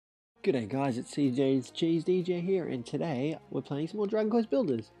G'day guys, it's CJ's Cheese DJ here, and today we're playing some more Dragon Quest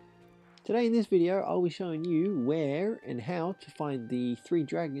Builders. Today in this video I'll be showing you where and how to find the 3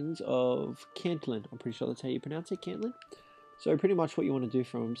 dragons of Cantlin. I'm pretty sure that's how you pronounce it, Cantlin. So pretty much what you want to do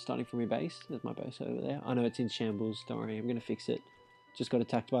from starting from your base. There's my base over there. I know it's in shambles, don't worry, I'm going to fix it. Just got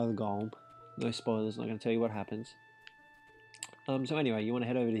attacked by the golem. No spoilers, not going to tell you what happens. So anyway, you want to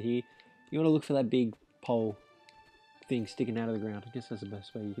head over to here. You want to look for that big pole thing sticking out of the ground. I guess that's the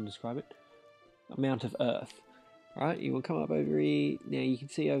best way you can describe it. A mount of earth. Alright, you will come up over here. Now you can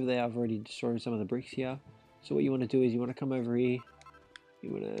see over there I've already destroyed some of the bricks here. So what you want to do is you want to come over here.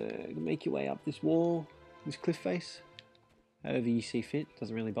 You want to make your way up this wall, this cliff face. However you see fit,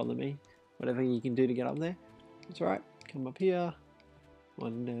 doesn't really bother me. Whatever you can do to get up there, it's alright. Come up here.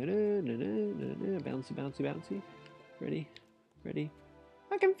 Bouncy, bouncy, bouncy. Ready? Ready?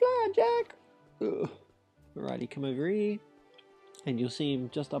 I can fly, Jack! Ugh. Alrighty, come over here, and you'll see him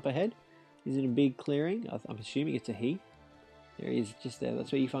just up ahead. He's in a big clearing. I'm assuming it's a he. There he is, just there.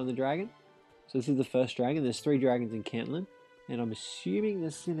 That's where you find the dragon. So this is the first dragon. There's 3 dragons in Cantlin, and I'm assuming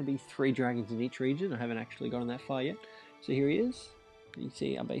there's going to be 3 dragons in each region. I haven't actually gotten that far yet. So here he is. You can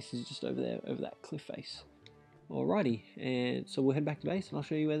see our base is just over there, over that cliff face. Alrighty, and so we'll head back to base, and I'll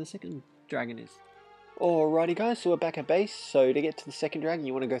show you where the second dragon is. Alrighty guys, so we're back at base. So to get to the second dragon,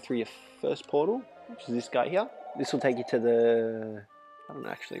 you want to go through your first portal, which is this guy here. This will take you to the, I don't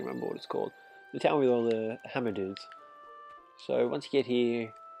actually remember what it's called, the town with all the hammer dudes. So once you get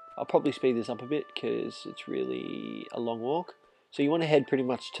here, I'll probably speed this up a bit because it's really a long walk. So you want to head pretty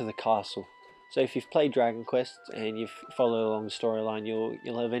much to the castle. So if you've played Dragon Quest and you've followed along the storyline,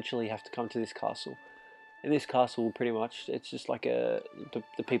 you'll eventually have to come to this castle. And this castle, pretty much, it's just like the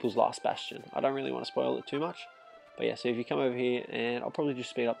people's last bastion. I don't really want to spoil it too much. But yeah, so if you come over here, and I'll probably just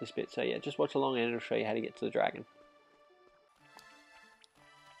speed up this bit. So yeah, just watch along and it'll show you how to get to the dragon.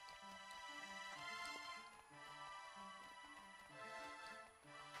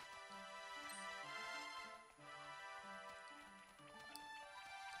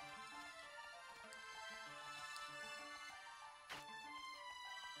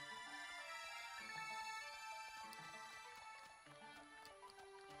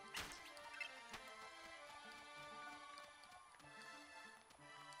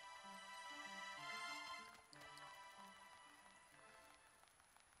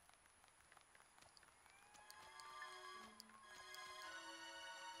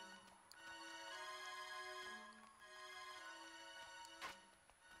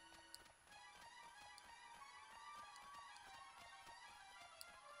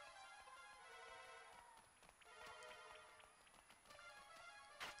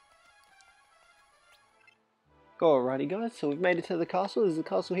 Alrighty guys, so we've made it to the castle. There's the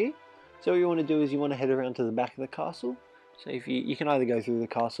castle here. So what you want to do is you want to head around to the back of the castle. So if you can either go through the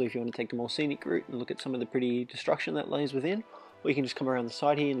castle if you want to take the more scenic route and look at some of the pretty destruction that lays within, or you can just come around the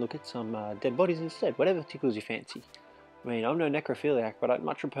side here and look at some dead bodies instead, whatever tickles your fancy. I mean, I'm no necrophiliac, but I'd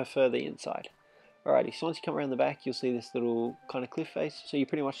much prefer the inside. Alrighty, so once you come around the back, you'll see this little kind of cliff face, so you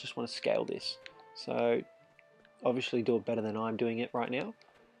pretty much just want to scale this. So obviously do it better than I'm doing it right now.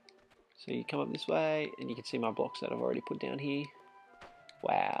 So you come up this way, and you can see my blocks that I've already put down here.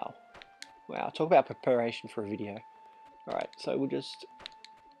 Wow. Wow, talk about preparation for a video. Alright, so we're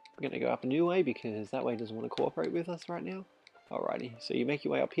going to go up a new way, because that way doesn't want to cooperate with us right now. Alrighty, so you make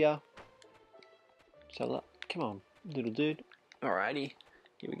your way up here. So, come on, little dude. Alrighty,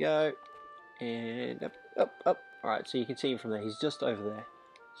 here we go. And up, up, up. Alright, so you can see him from there. He's just over there.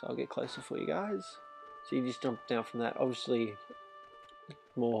 So I'll get closer for you guys. So you just jump down from that. Obviously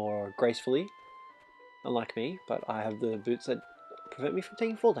more gracefully, unlike me, but I have the boots that prevent me from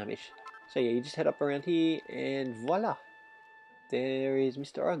taking fall damage. So yeah, you just head up around here, and voila! There is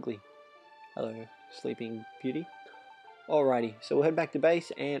Mr. Ugly. Hello, Sleeping Beauty. Alrighty, so we'll head back to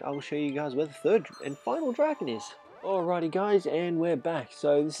base, and I will show you guys where the third and final dragon is. Alrighty guys, and we're back.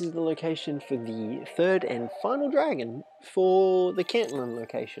 So this is the location for the third and final dragon for the Cantlin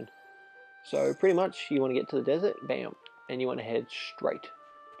location. So pretty much, you want to get to the desert, bam, and you want to head straight.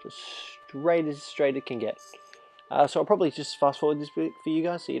 Just straight it can get. So I'll probably just fast forward this bit for you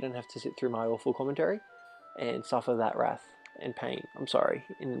guys so you don't have to sit through my awful commentary and suffer that wrath and pain. I'm sorry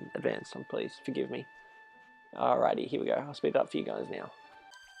in advance, please forgive me. Alrighty, here we go. I'll speed it up for you guys now.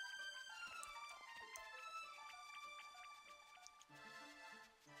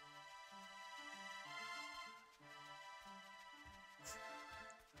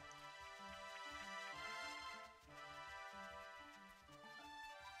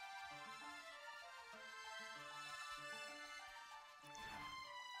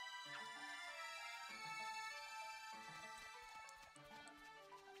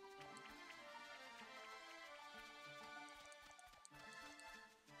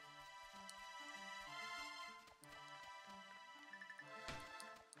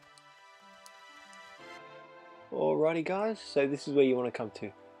 Alrighty guys, so this is where you want to come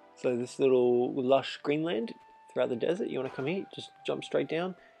to. So this little lush greenland throughout the desert, you want to come here, just jump straight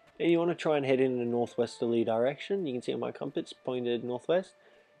down, and you want to try and head in a northwesterly direction. You can see on my compass pointed northwest,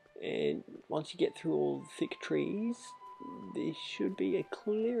 and once you get through all the thick trees, there should be a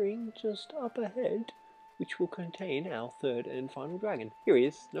clearing just up ahead, which will contain our third and final dragon. Here he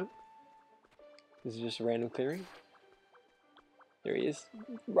is. No, this is just a random clearing. There he is,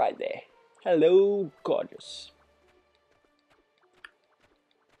 right there. Hello, gorgeous.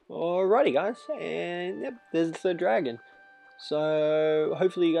 Alrighty guys, and yep, there's the third dragon. So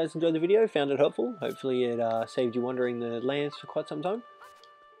hopefully you guys enjoyed the video, found it helpful. Hopefully it saved you wandering the lands for quite some time.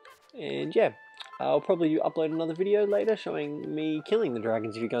 And yeah, I'll probably upload another video later showing me killing the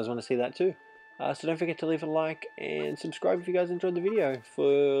dragons if you guys want to see that too. So don't forget to leave a like and subscribe if you guys enjoyed the video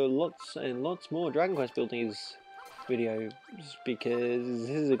for lots and lots more Dragon Quest buildings videos, because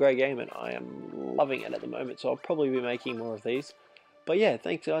this is a great game and I am loving it at the moment, so I'll probably be making more of these. But yeah,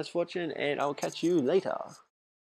 thanks guys for watching, and I'll catch you later.